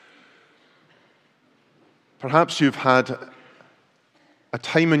Perhaps you've had a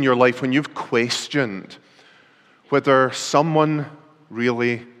time in your life when you've questioned whether someone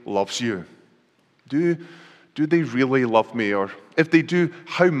really loves you. Do they really love me? Or if they do,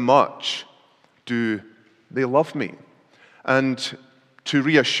 how much do they love me? And to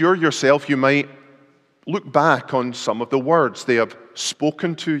reassure yourself, you might look back on some of the words they have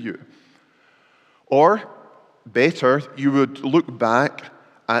spoken to you. Or, better, you would look back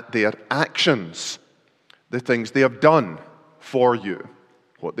at their actions, the things they have done for you,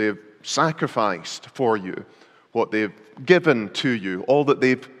 what they've sacrificed for you, what they've given to you, all that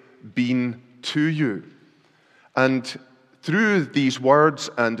they've been to you. And through these words,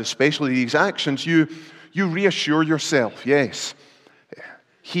 and especially these actions, you reassure yourself, yes,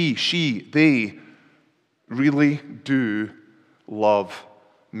 he, she, they really do love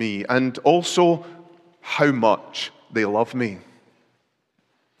me, and also how much they love me.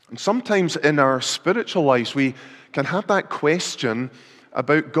 And sometimes in our spiritual lives, we can have that question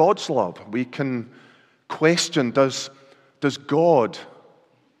about God's love. We can question, does God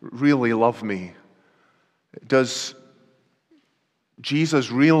really love me? Does Jesus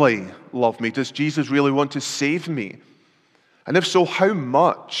really love me? Does Jesus really want to save me? And if so, how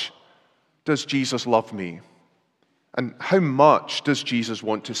much does Jesus love me? And how much does Jesus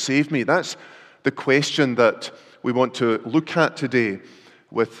want to save me? That's the question that we want to look at today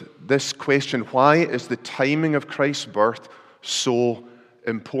with this question: why is the timing of Christ's birth so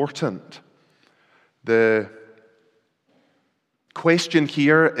important? The question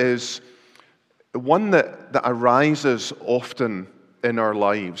here is one that arises often in our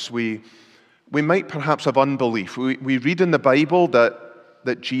lives. We might perhaps have unbelief. We read in the Bible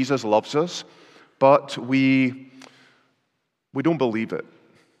that Jesus loves us, but we don't believe it.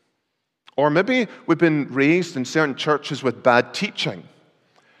 Or maybe we've been raised in certain churches with bad teaching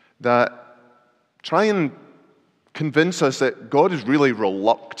that try and convince us that God is really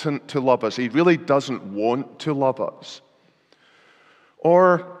reluctant to love us. He really doesn't want to love us.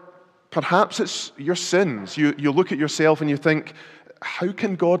 Or perhaps it's your sins. You look at yourself and you think, how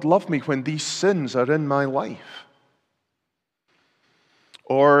can God love me when these sins are in my life?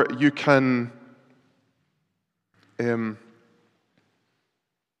 Or you can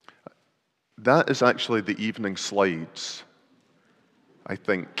that is actually the evening slides, I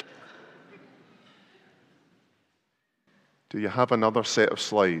think. Do you have another set of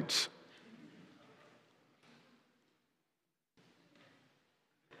slides?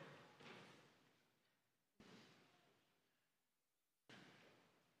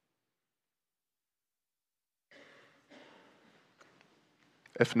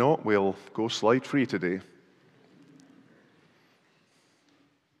 If not, we'll go slide free today.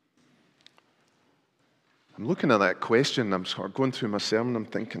 I'm looking at that question, I'm sort of going through my sermon, I'm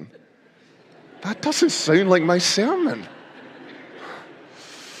thinking, that doesn't sound like my sermon.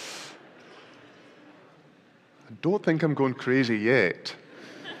 I don't think I'm going crazy yet.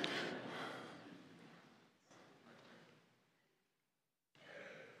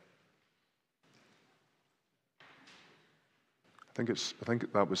 I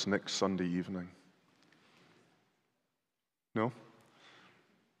think that was next Sunday evening. No?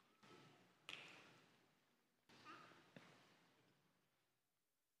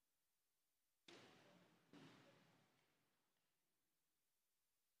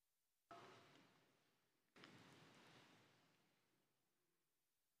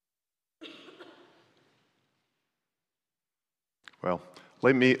 Well,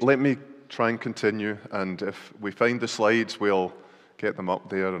 let me try and continue, and if we find the slides, we'll get them up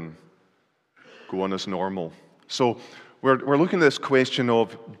there and go on as normal. So we're looking at this question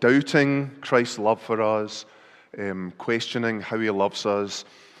of doubting Christ's love for us, questioning how he loves us,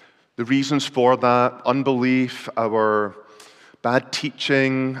 the reasons for that, unbelief, our bad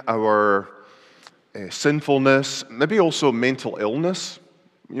teaching, our sinfulness, maybe also mental illness.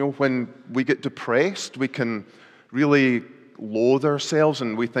 You know, when we get depressed, we can really loathe ourselves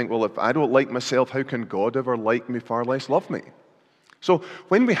and we think, well, if I don't like myself, how can God ever like me, far less love me? So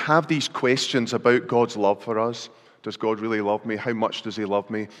when we have these questions about God's love for us, does God really love me? How much does he love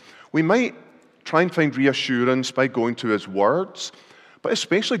me? We might try and find reassurance by going to his words, but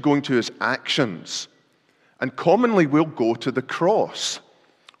especially going to his actions. And commonly we'll go to the cross.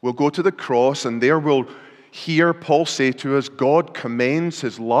 We'll go to the cross, and there we'll hear Paul say to us, God commends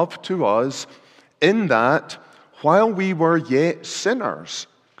his love to us in that while we were yet sinners,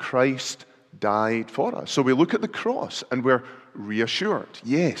 Christ died for us. So we look at the cross and we're reassured.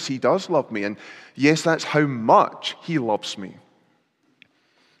 Yes, he does love me, and yes, that's how much he loves me.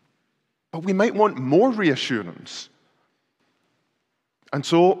 But we might want more reassurance. And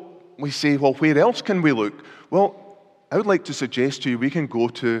so we say, well, where else can we look? Well, I would like to suggest to you we can go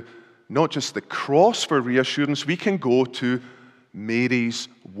to not just the cross for reassurance, we can go to Mary's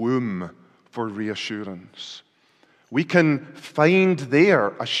womb for reassurance. We can find there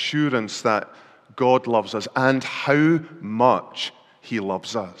assurance that God loves us and how much He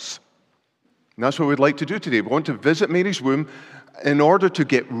loves us. And that's what we'd like to do today. We want to visit Mary's womb in order to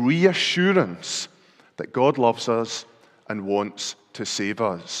get reassurance that God loves us and wants to save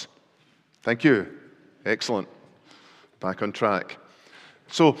us. Thank you. Excellent. Back on track.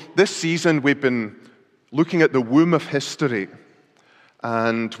 So this season we've been looking at the womb of history,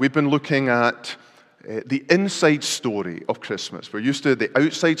 and we've been looking at the inside story of Christmas. We're used to the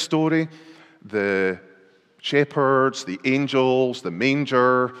outside story, the shepherds, the angels, the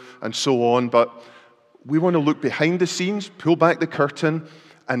manger, and so on, but we want to look behind the scenes, pull back the curtain,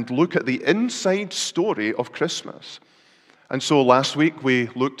 and look at the inside story of Christmas. And so last week we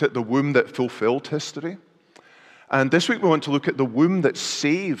looked at the womb that fulfilled history. And this week we want to look at the womb that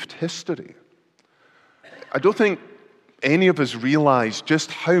saved history. I don't think any of us realize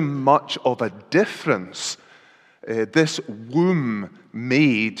just how much of a difference this womb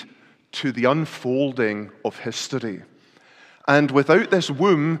made to the unfolding of history. And without this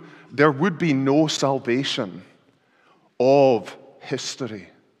womb, there would be no salvation of history,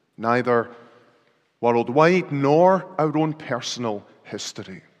 neither worldwide nor our own personal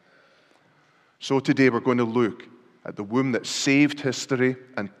history. So today we're going to look at the womb that saved history,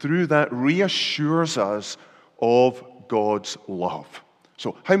 and through that reassures us of God's love.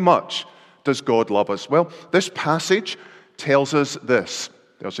 So how much does God love us? Well, this passage tells us this.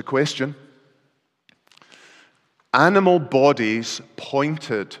 There's a question. Animal bodies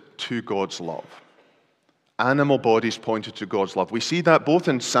pointed to God's love. Animal bodies pointed to God's love. We see that both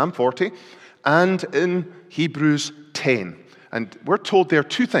in Psalm 40 and in Hebrews 10. And we're told there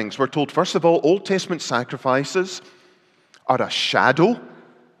two things. We're told, first of all, Old Testament sacrifices are a shadow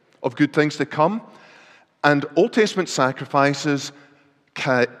of good things to come. And Old Testament sacrifices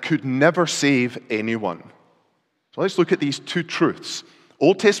could never save anyone. So let's look at these two truths.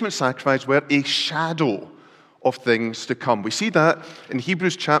 Old Testament sacrifices were a shadow of things to come. We see that in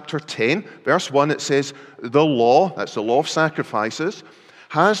Hebrews chapter 10, verse 1, it says, the law, that's the law of sacrifices,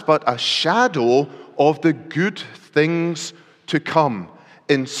 has but a shadow of the good things to come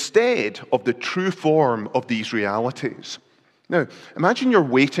instead of the true form of these realities. Now, imagine you're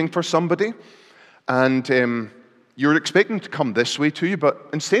waiting for somebody and you're expecting to come this way to you, but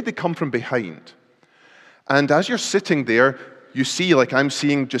instead they come from behind. And as you're sitting there, you see, like I'm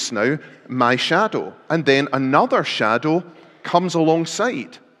seeing just now, my shadow. And then another shadow comes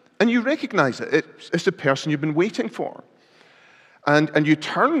alongside. And you recognize it. It's the person you've been waiting for. And you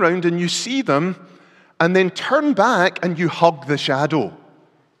turn around and you see them, and then turn back and you hug the shadow.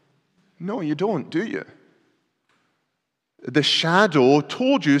 No, you don't, do you? The shadow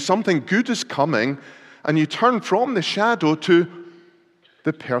told you something good is coming, and you turn from the shadow to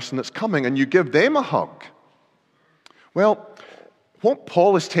the person that's coming, and you give them a hug. Well, what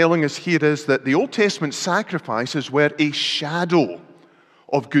Paul is telling us here is that the Old Testament sacrifices were a shadow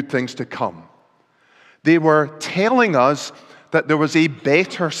of good things to come. They were telling us that there was a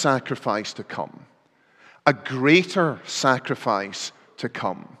better sacrifice to come, a greater sacrifice to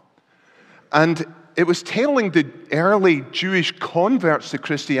come. And it was telling the early Jewish converts to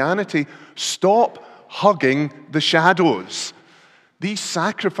Christianity, stop hugging the shadows. These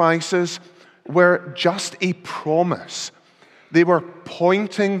sacrifices were just a promise. They were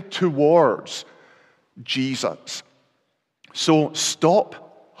pointing towards Jesus. So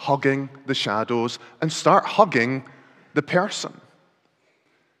stop hugging the shadows and start hugging the person.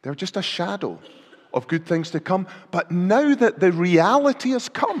 They're just a shadow of good things to come. But now that the reality has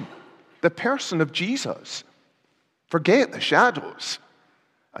come, the person of Jesus, forget the shadows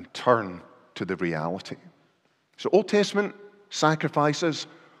and turn to the reality. So Old Testament sacrifices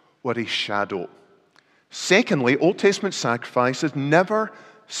were a shadow. Secondly, Old Testament sacrifices never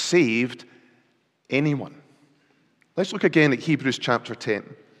saved anyone. Let's look again at Hebrews chapter 10.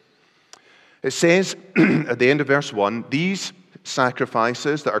 It says at the end of verse 1, these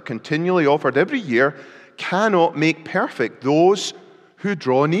sacrifices that are continually offered every year cannot make perfect those who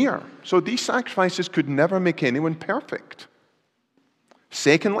draw near. So these sacrifices could never make anyone perfect.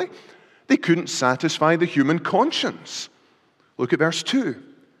 Secondly, they couldn't satisfy the human conscience. Look at verse 2.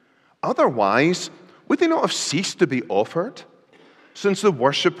 Otherwise, would they not have ceased to be offered, since the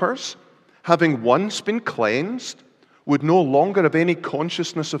worshippers, having once been cleansed, would no longer have any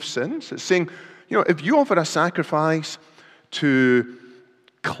consciousness of sins? It's saying, if you offer a sacrifice to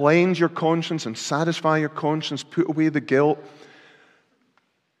cleanse your conscience and satisfy your conscience, put away the guilt,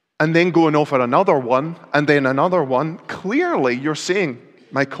 and then go and offer another one, and then another one, clearly you're saying,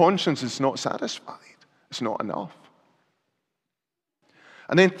 my conscience is not satisfied. It's not enough.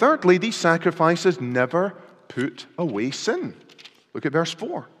 And then thirdly, these sacrifices never put away sin. Look at verse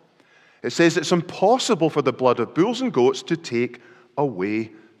 4. It says it's impossible for the blood of bulls and goats to take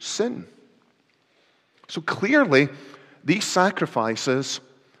away sin. So clearly, these sacrifices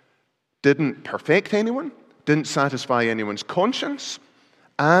didn't perfect anyone, didn't satisfy anyone's conscience,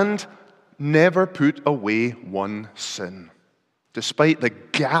 and never put away one sin. Despite the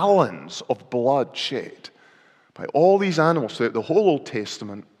gallons of blood shed by all these animals throughout the whole Old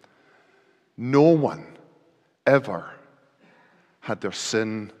Testament, no one ever had their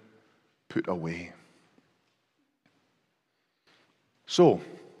sin put away. So,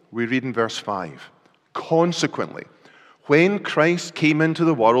 we read in verse 5, consequently, when Christ came into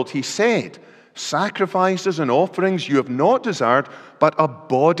the world, he said, sacrifices and offerings you have not desired, but a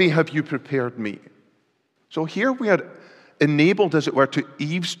body have you prepared me. So here we are enabled, as it were, to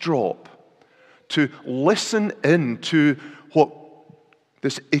eavesdrop, to listen in to what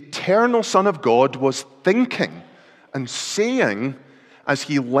this eternal Son of God was thinking and saying as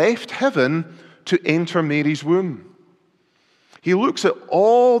he left heaven to enter Mary's womb. He looks at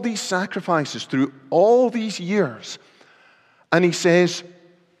all these sacrifices through all these years, and he says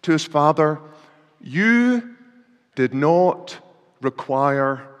to his Father, you did not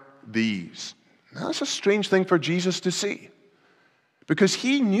require these. Now, that's a strange thing for Jesus to say, because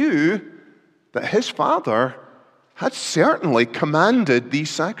he knew that his Father had certainly commanded these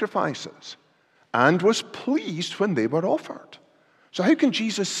sacrifices and was pleased when they were offered. So how can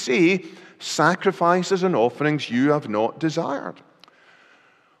Jesus say, sacrifices and offerings you have not desired?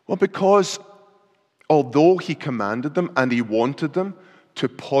 Well, because although he commanded them and he wanted them to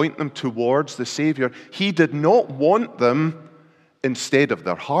point them towards the Savior, he did not want them instead of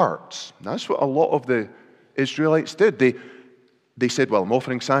their hearts. That's what a lot of the Israelites did. They said, well, I'm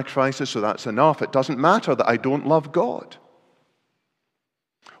offering sacrifices, so that's enough. It doesn't matter that I don't love God.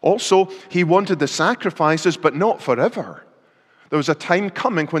 Also, he wanted the sacrifices, but not forever. There was a time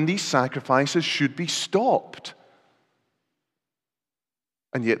coming when these sacrifices should be stopped.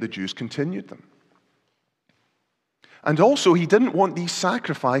 And yet the Jews continued them. And also, he didn't want these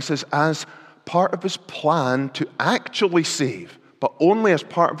sacrifices as part of his plan to actually save, but only as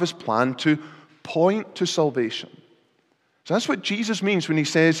part of his plan to point to salvation. So that's what Jesus means when he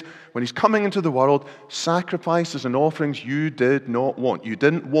says, when he's coming into the world, sacrifices and offerings you did not want. You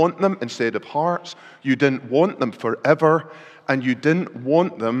didn't want them instead of hearts. You didn't want them forever. And you didn't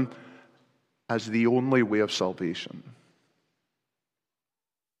want them as the only way of salvation.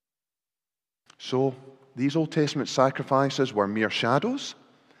 So, these Old Testament sacrifices were mere shadows,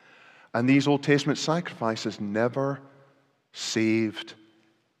 and these Old Testament sacrifices never saved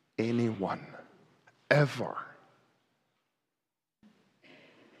anyone, ever.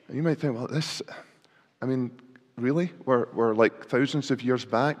 And you might think, well, really? We're like thousands of years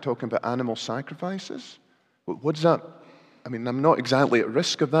back talking about animal sacrifices? What does that, I'm not exactly at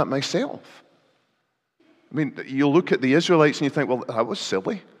risk of that myself. You look at the Israelites and you think, well, that was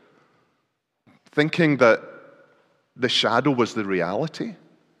silly. Thinking that the shadow was the reality.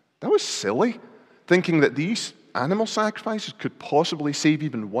 That was silly. Thinking that these animal sacrifices could possibly save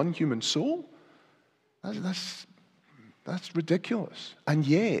even one human soul. That's ridiculous. And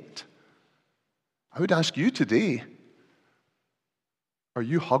yet, I would ask you today, are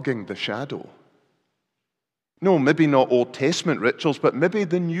you hugging the shadow? No, maybe not Old Testament rituals, but maybe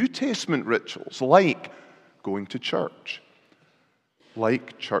the New Testament rituals, like going to church,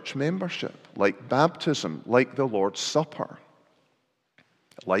 like church membership, like baptism, like the Lord's Supper,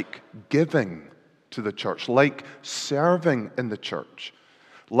 like giving to the church, like serving in the church,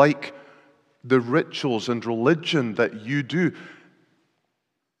 like the rituals and religion that you do.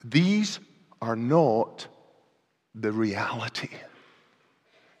 These are not the reality.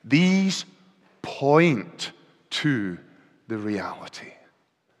 These point to the reality.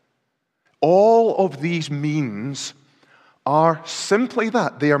 All of these means are simply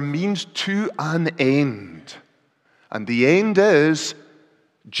that. They are means to an end. And the end is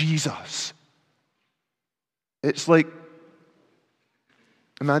Jesus. It's like,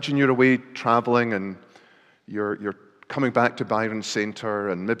 imagine you're away traveling and you're coming back to Byron Center,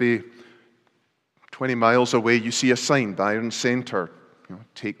 and maybe 20 miles away you see a sign, Byron Center,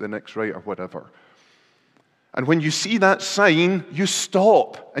 take the next right or whatever. And when you see that sign, you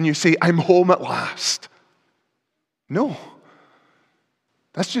stop and you say, I'm home at last. No.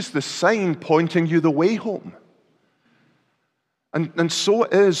 That's just the sign pointing you the way home. And so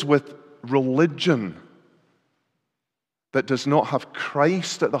it is with religion that does not have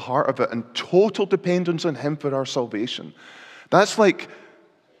Christ at the heart of it and total dependence on Him for our salvation. That's like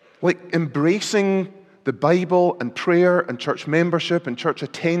embracing the Bible and prayer and church membership and church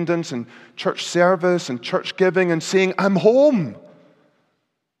attendance and church service and church giving and saying, I'm home.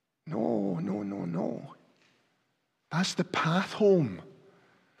 No, no, no, no. That's the path home.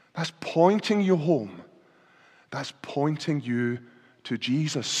 That's pointing you home. That's pointing you to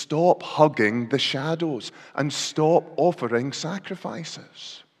Jesus. Stop hugging the shadows and stop offering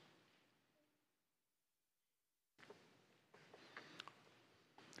sacrifices.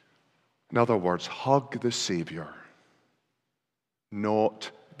 In other words, hug the Savior,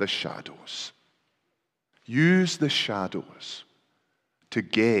 not the shadows. Use the shadows to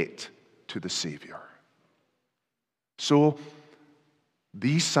get to the Savior. So,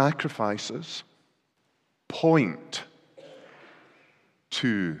 these sacrifices point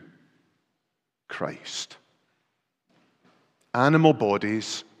to Christ. Animal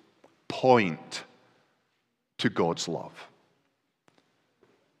bodies point to God's love.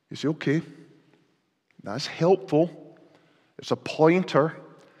 You say, okay, that's helpful. It's a pointer.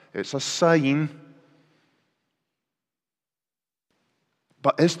 It's a sign.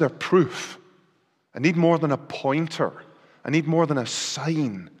 But is there proof? I need more than a pointer. I need more than a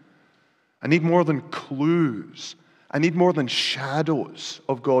sign. I need more than clues. I need more than shadows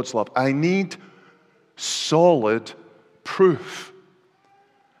of God's love. I need solid proof.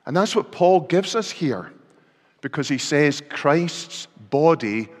 And that's what Paul gives us here, because he says Christ's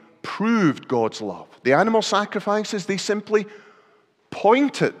body proved God's love. The animal sacrifices, they simply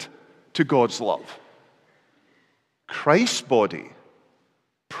pointed to God's love. Christ's body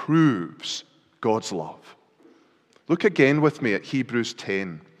proves God's love. Look again with me at Hebrews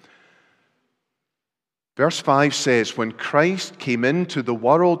 10. Verse 5 says, when Christ came into the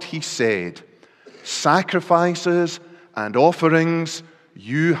world, he said, sacrifices and offerings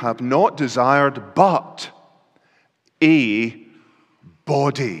you have not desired, but a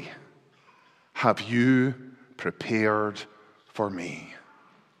body have you prepared for me.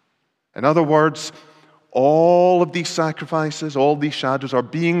 In other words, all of these sacrifices, all these shadows are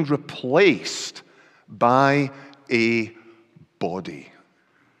being replaced by a body.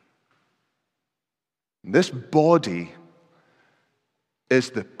 This body is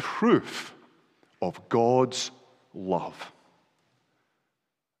the proof of God's love.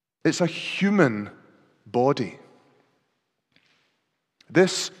 It's a human body.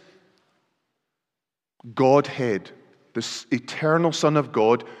 This Godhead, this eternal Son of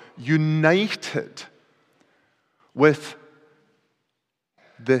God, united with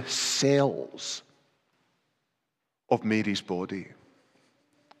the cells of Mary's body.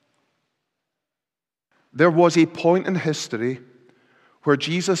 There was a point in history where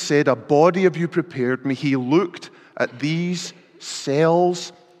Jesus said, a body have you prepared me. He looked at these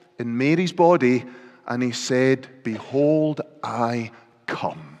cells in Mary's body and he said, behold, I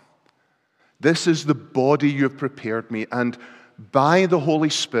come. This is the body you have prepared me. And by the Holy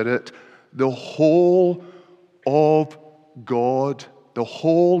Spirit, the whole of God, the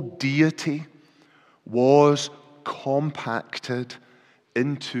whole deity was compacted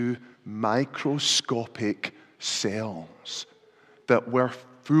into microscopic cells that were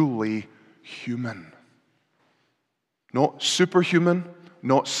fully human. Not superhuman,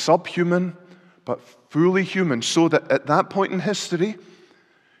 not subhuman, but fully human. So that at that point in history,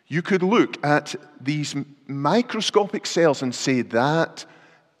 you could look at these microscopic cells and say, that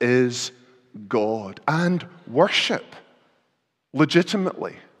is God, and worship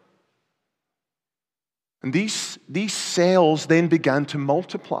legitimately. And these cells then began to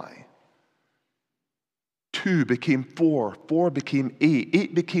multiply. 2 became 4, 4 became 8,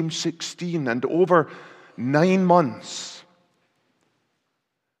 8 became 16, and over 9 months,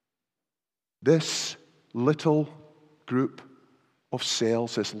 this little group of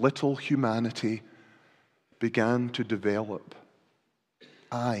cells, this little humanity, began to develop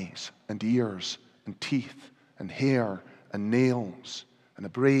eyes and ears and teeth and hair and nails and a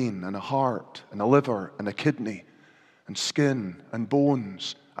brain and a heart and a liver and a kidney and skin and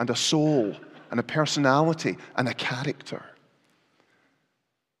bones and a soul and a personality and a character.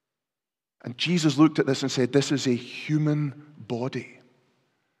 And Jesus looked at this and said, this is a human body.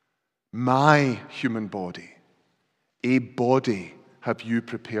 My human body. A body have you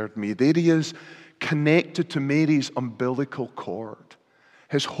prepared me. There he is, connected to Mary's umbilical cord.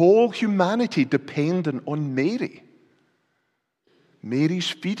 His whole humanity dependent on Mary. Mary's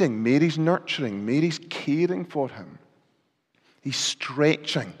feeding, Mary's nurturing, Mary's caring for him. He's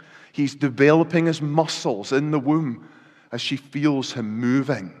stretching. He's developing his muscles in the womb as she feels him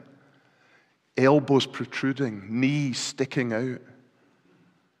moving. elbows protruding, knees sticking out.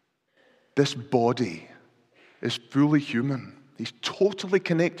 This body is fully human. He's totally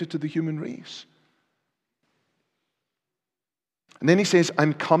connected to the human race. And then he says,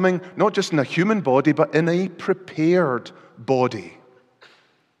 I'm coming not just in a human body, but in a prepared body.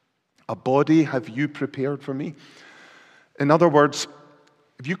 A body have you prepared for me? In other words,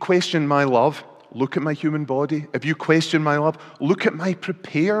 if you question my love, look at my human body. If you question my love, look at my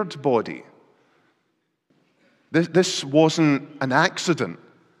prepared body. This wasn't an accident.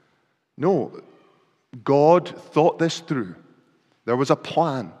 No, God thought this through. There was a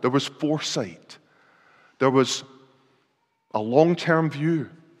plan. There was foresight. There was a long-term view.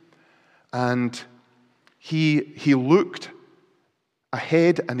 And he looked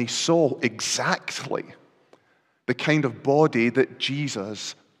ahead and he saw exactly the kind of body that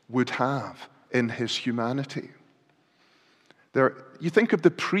Jesus would have in his humanity. You think of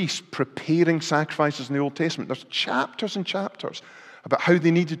the priests preparing sacrifices in the Old Testament. There's chapters and chapters about how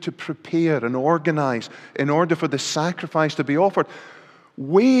they needed to prepare and organize in order for the sacrifice to be offered.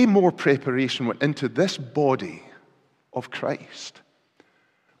 Way more preparation went into this body of Christ.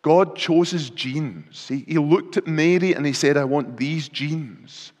 God chose his genes. He looked at Mary and he said, I want these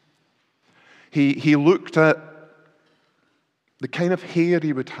genes. He looked at the kind of hair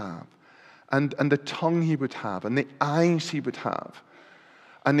he would have, and the tongue he would have, and the eyes he would have.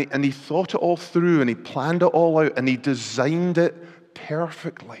 And he thought it all through, and he planned it all out, and he designed it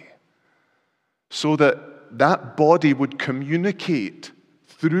perfectly so that that body would communicate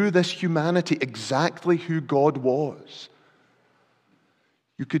through this humanity exactly who God was.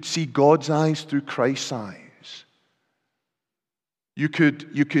 You could see God's eyes through Christ's eyes. You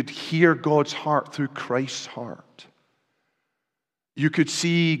could hear God's heart through Christ's heart. You could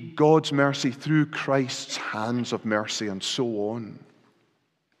see God's mercy through Christ's hands of mercy, and so on.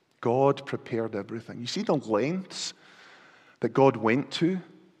 God prepared everything. You see the lengths that God went to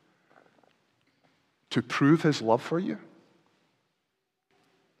prove his love for you?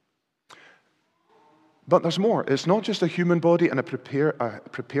 But there's more. It's not just a human body and a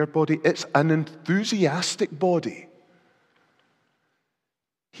prepared body. It's an enthusiastic body.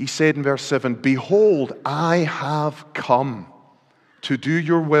 He said in verse 7, Behold, I have come to do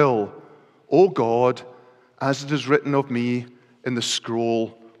your will, O God, as it is written of me in the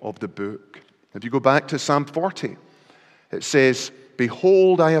scroll of the book. If you go back to Psalm 40, it says,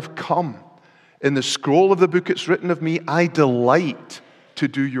 Behold, I have come. In the scroll of the book it's written of me, I delight to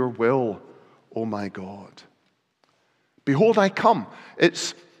do your will, O my God. Behold, I come.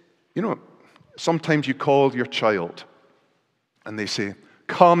 It's, sometimes you call your child and they say,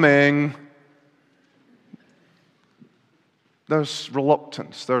 coming. There's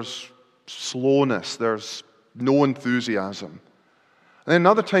reluctance, there's slowness, there's no enthusiasm. And then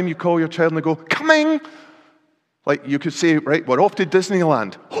another time you call your child and they go, coming. Like you could say, right, we're off to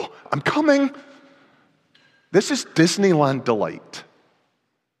Disneyland. Oh, I'm coming. This is Disneyland delight.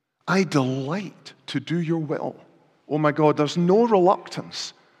 I delight to do your will. Oh my God, there's no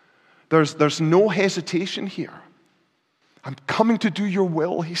reluctance. There's no hesitation here. I'm coming to do your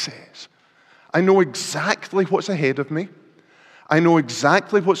will, he says. I know exactly what's ahead of me. I know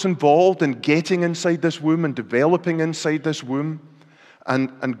exactly what's involved in getting inside this womb and developing inside this womb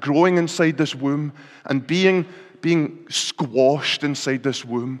and growing inside this womb and being squashed inside this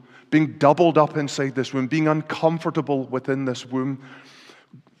womb, being doubled up inside this womb, being uncomfortable within this womb,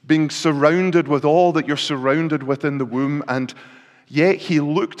 being surrounded with all that you're surrounded with in the womb. And yet he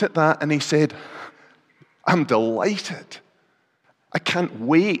looked at that and he said, I'm delighted. I can't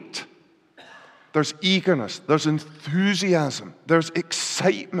wait. There's eagerness, there's enthusiasm, there's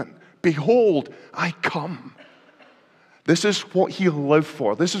excitement. Behold, I come. This is what he lived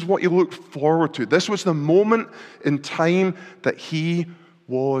for. This is what he looked forward to. This was the moment in time that he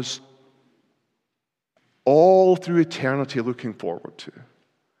was all through eternity looking forward to.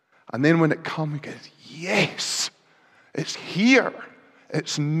 And then when it comes, he goes, yes, it's here.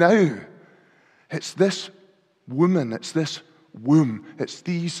 It's now. It's this woman. It's this womb. It's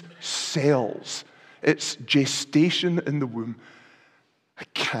these cells. It's gestation in the womb. I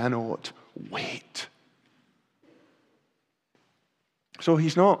cannot wait. So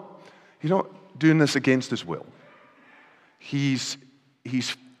he's not doing this against his will. He's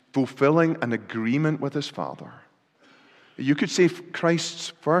fulfilling an agreement with his Father. You could say Christ's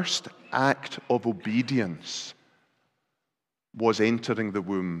first act of obedience was entering the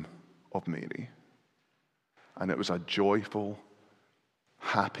womb of Mary. And it was a joyful,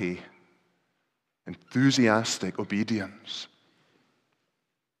 happy, enthusiastic obedience.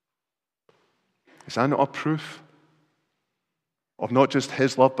 Is that not a proof of not just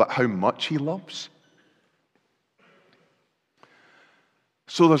his love, but how much he loves.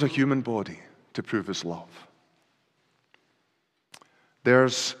 So there's a human body to prove his love.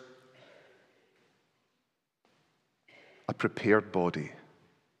 There's a prepared body.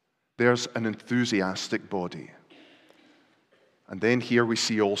 There's an enthusiastic body. And then here we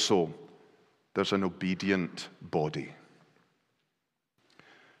see also there's an obedient body.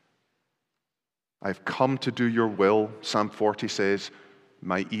 I've come to do your will, Psalm 40 says.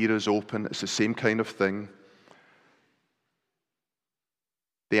 My ear is open. It's the same kind of thing.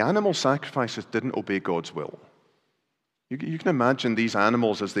 The animal sacrifices didn't obey God's will. You can imagine these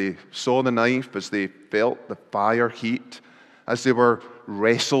animals as they saw the knife, as they felt the fire heat, as they were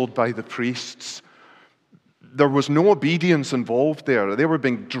wrestled by the priests. There was no obedience involved there. They were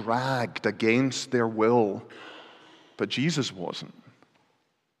being dragged against their will. But Jesus wasn't.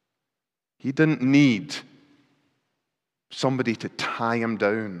 He didn't need somebody to tie him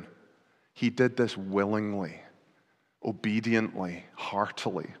down. He did this willingly, obediently,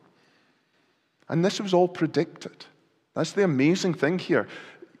 heartily. And this was all predicted. That's the amazing thing here.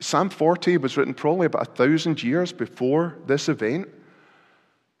 Psalm 40 was written probably about 1,000 years before this event.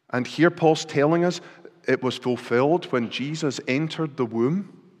 And here Paul's telling us it was fulfilled when Jesus entered the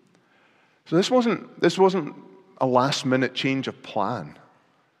womb. So this wasn't a last-minute change of plan.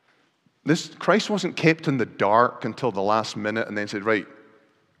 Christ wasn't kept in the dark until the last minute and then said, right,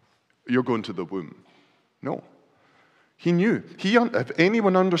 you're going to the womb. No. He knew. If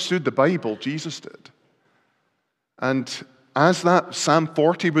anyone understood the Bible, Jesus did. And as that Psalm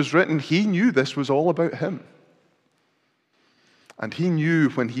 40 was written, he knew this was all about him. And he knew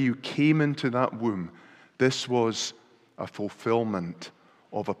when he came into that womb, this was a fulfillment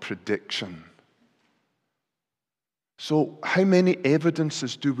of a prediction. So how many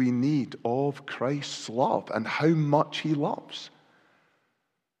evidences do we need of Christ's love and how much he loves?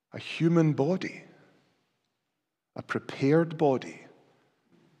 A human body, a prepared body,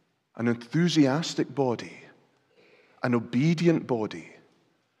 an enthusiastic body, an obedient body,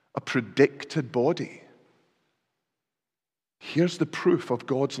 a predicted body. Here's the proof of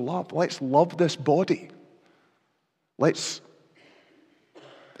God's love. Let's love this body. If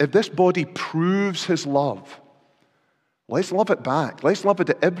this body proves his love, let's love it back. Let's love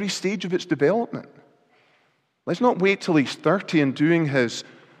it at every stage of its development. Let's not wait till he's 30 and doing his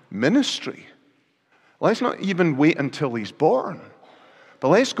ministry. Let's not even wait until he's born. But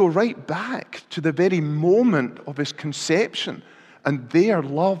let's go right back to the very moment of his conception and there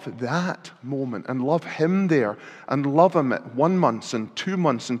love that moment and love him there and love him at 1 month and 2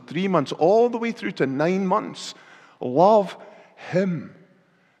 months and 3 months all the way through to 9 months. Love him.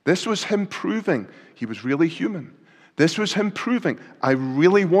 This was him proving he was really human. This was him proving, I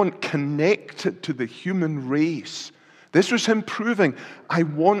really want connected to the human race. This was him proving, I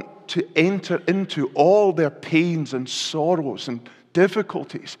want to enter into all their pains and sorrows and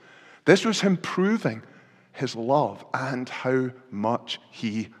difficulties. This was him proving his love and how much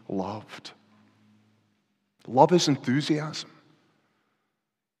he loved. Love is enthusiasm.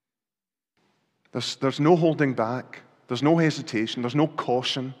 There's no holding back. There's no hesitation. There's no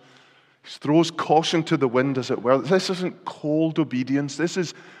caution. He throws caution to the wind, as it were. This isn't cold obedience. This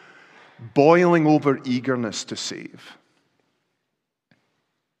is boiling over eagerness to save.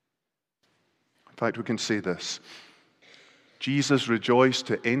 In fact, we can say this. Jesus rejoiced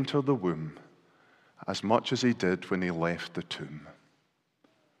to enter the womb as much as he did when he left the tomb.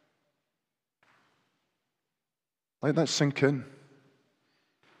 Let that sink in.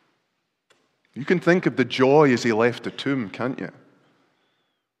 You can think of the joy as he left the tomb, can't you?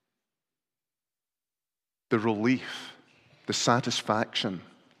 The relief, the satisfaction,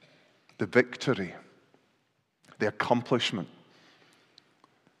 the victory, the accomplishment.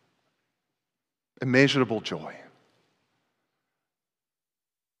 Immeasurable joy.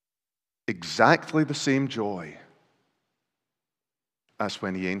 Exactly the same joy as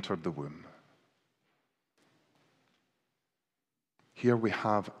when he entered the womb. Here we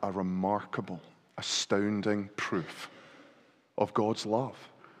have a remarkable, astounding proof of God's love.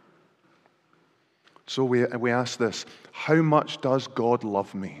 So we ask this, how much does God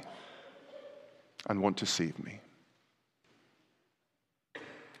love me and want to save me?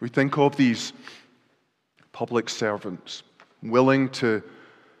 We think of these public servants willing to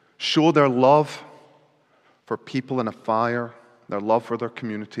show their love for people in a fire, their love for their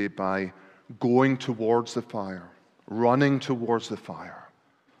community by going towards the fire, running towards the fire,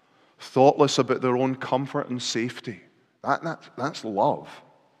 thoughtless about their own comfort and safety. That's love.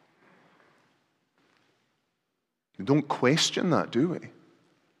 We don't question that, do we?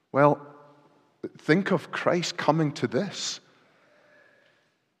 Well, think of Christ coming to this.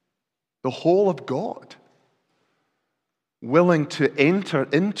 The whole of God, willing to enter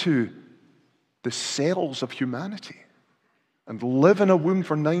into the cells of humanity and live in a womb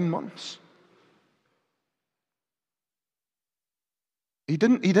for 9 months. He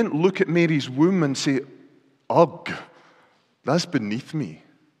didn't look at Mary's womb and say, ugh, that's beneath me.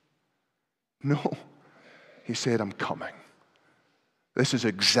 No. He said, I'm coming. This is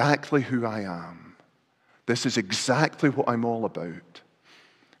exactly who I am. This is exactly what I'm all about.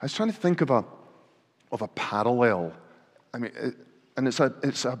 I was trying to think of a parallel. I mean, and it's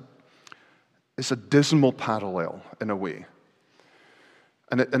a dismal parallel in a way.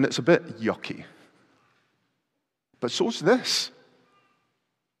 And it's a bit yucky. But so's this.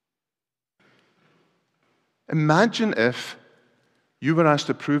 Imagine if you were asked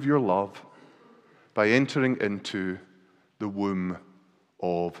to prove your love by entering into the womb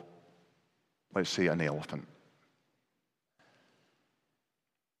of, let's say, an elephant.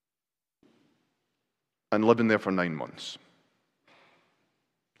 And living there for 9 months.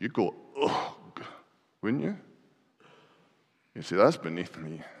 You'd go, ugh, wouldn't you? You'd say, that's beneath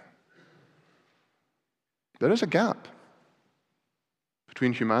me. There is a gap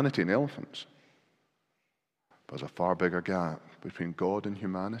between humanity and elephants. But there's a far bigger gap between God and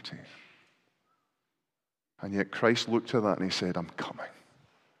humanity. And yet Christ looked at that and he said, I'm coming.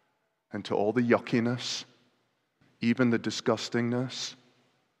 Into all the yuckiness, even the disgustingness,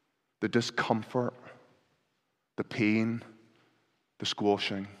 the discomfort, the pain, the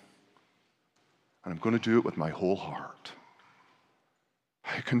squashing. And I'm going to do it with my whole heart.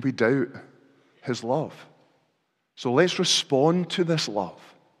 How can we doubt his love? So let's respond to this love.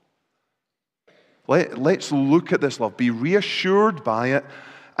 Let's look at this love, be reassured by it,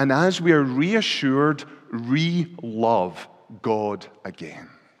 and as we are reassured, re-love God again.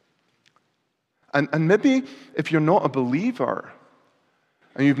 And maybe if you're not a believer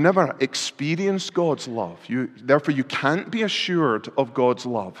and you've never experienced God's love, therefore you can't be assured of God's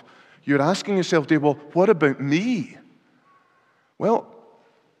love. You're asking yourself, Dave, well, what about me? Well,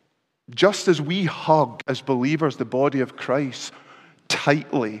 just as we hug as believers the body of Christ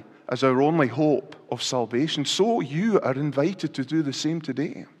tightly as our only hope of salvation, so you are invited to do the same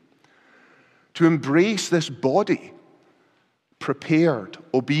today. To embrace this body, prepared,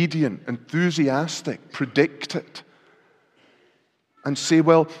 obedient, enthusiastic, predicted, and say,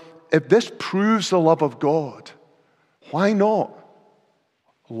 well, if this proves the love of God, why not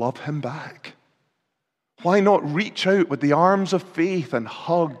love him back? Why not reach out with the arms of faith and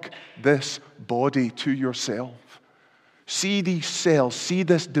hug this body to yourself? See these cells, see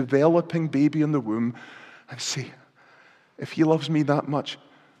this developing baby in the womb, and say, if he loves me that much,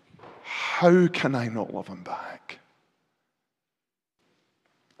 how can I not love him back?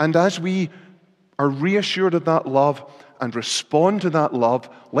 And as we are reassured of that love and respond to that love,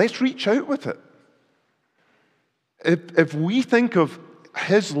 let's reach out with it. If we think of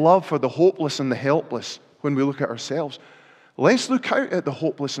his love for the hopeless and the helpless when we look at ourselves, let's look out at the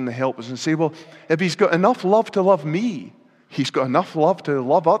hopeless and the helpless and say, well, if he's got enough love to love me, he's got enough love to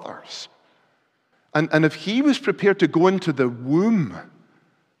love others. And if he was prepared to go into the womb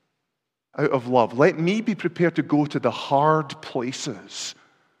out of love, let me be prepared to go to the hard places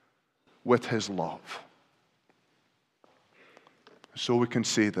with his love. So we can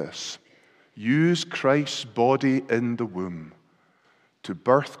say this: use Christ's body in the womb to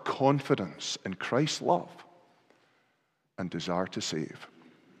birth confidence in Christ's love and desire to save.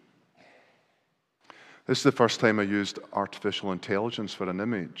 This is the first time I used artificial intelligence for an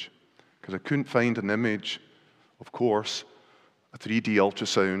image, because I couldn't find an image, of course, a 3D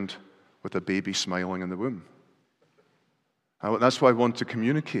ultrasound with a baby smiling in the womb. And that's why I want to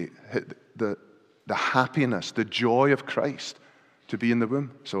communicate the happiness, the joy of Christ to be in the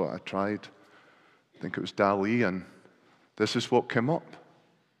womb. So I tried, I think it was DALL-E, and this is what came up.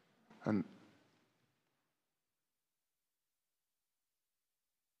 And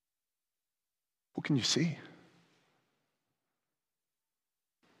what can you see?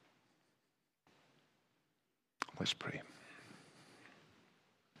 Let's pray.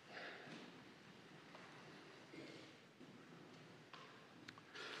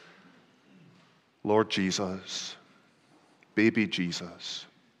 Lord Jesus, baby Jesus,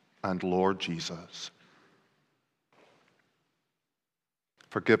 and Lord Jesus,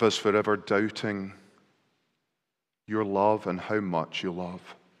 forgive us for ever doubting your love and how much you love.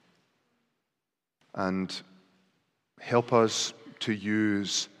 And help us to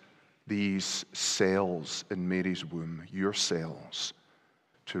use these cells in Mary's womb, your cells,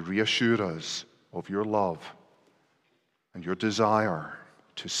 to reassure us of your love and your desire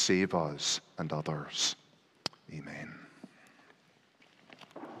to save us and others. Amen.